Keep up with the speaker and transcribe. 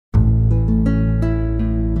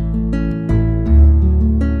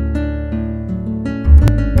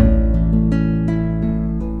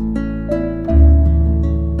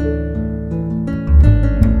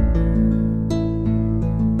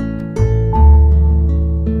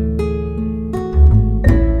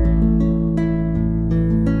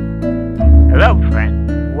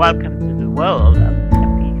Welcome to the world of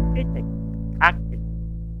epiphytic cacti.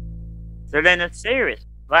 Selenicereus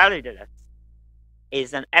validus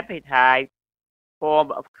is an epiphytic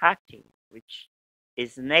form of cacti which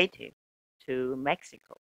is native to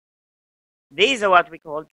Mexico. These are what we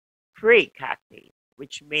call tree cacti,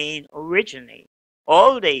 which mean originally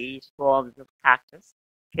all these forms of cactus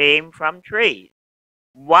came from trees.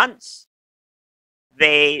 Once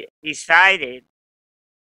they decided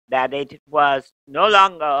that it was no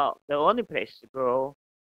longer the only place to grow,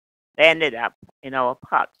 they ended up in our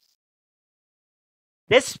pots.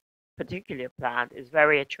 This particular plant is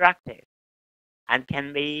very attractive and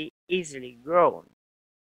can be easily grown,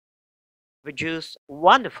 produce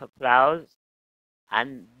wonderful flowers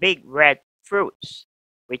and big red fruits,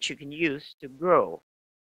 which you can use to grow.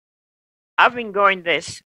 I've been growing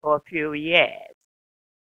this for a few years.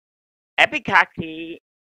 Epicactus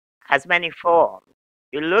has many forms.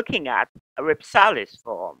 You're looking at a rhipsalis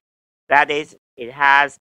form. That is, it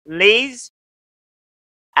has leaves,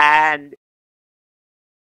 and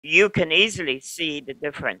you can easily see the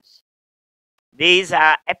difference. These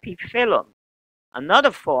are epiphyllum,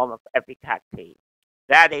 another form of epicactus.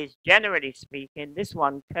 That is, generally speaking, this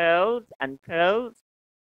one curls and curls.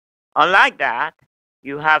 Unlike that,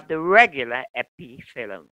 you have the regular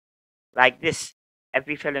epiphyllum, like this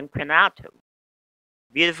epiphyllum crenatum.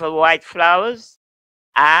 Beautiful white flowers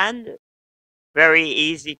and very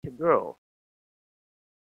easy to grow.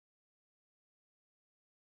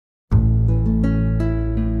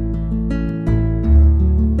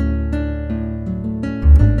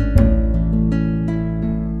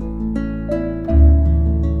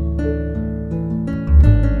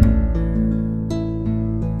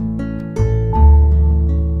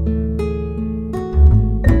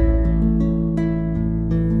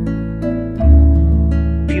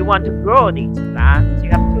 If you want to grow these plants, you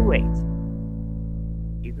have two ways.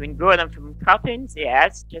 You can grow them from cuttings,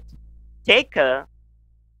 yes, just take a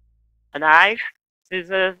knife,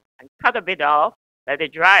 scissors, and cut a bit off, let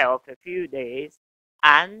it dry off a few days,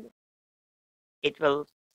 and it will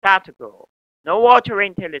start to grow. No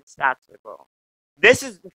watering till it starts to grow. This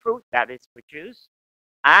is the fruit that is produced,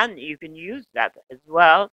 and you can use that as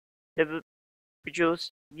well to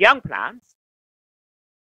produce young plants.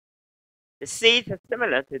 The seeds are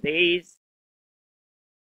similar to these.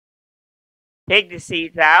 Take the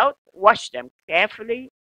seeds out, wash them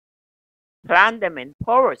carefully, plant them in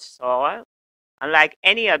porous soil, and like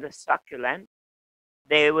any other succulent,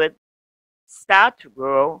 they would start to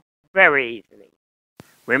grow very easily.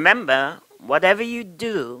 Remember, whatever you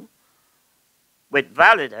do with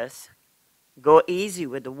validus, go easy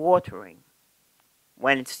with the watering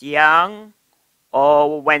when it's young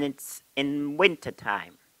or when it's in winter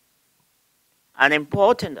time. An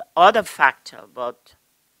important other factor about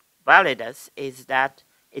validus is that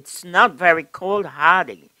it's not very cold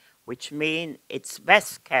hardy, which means it's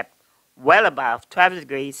best kept well above 12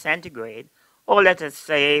 degrees centigrade, or let us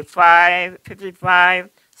say 55,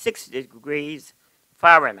 60 degrees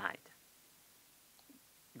Fahrenheit.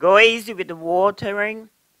 Go easy with the watering,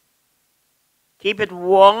 keep it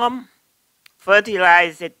warm,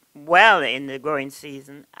 fertilize it well in the growing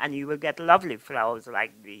season, and you will get lovely flowers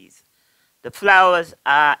like these. The flowers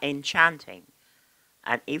are enchanting,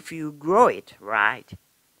 and if you grow it right,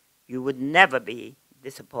 you would never be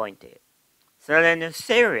disappointed.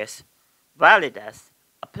 Selenicereus validus,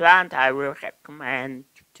 a plant I will recommend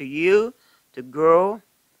to you to grow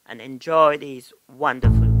and enjoy these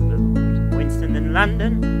wonderful blooms. Winston in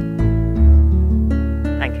London.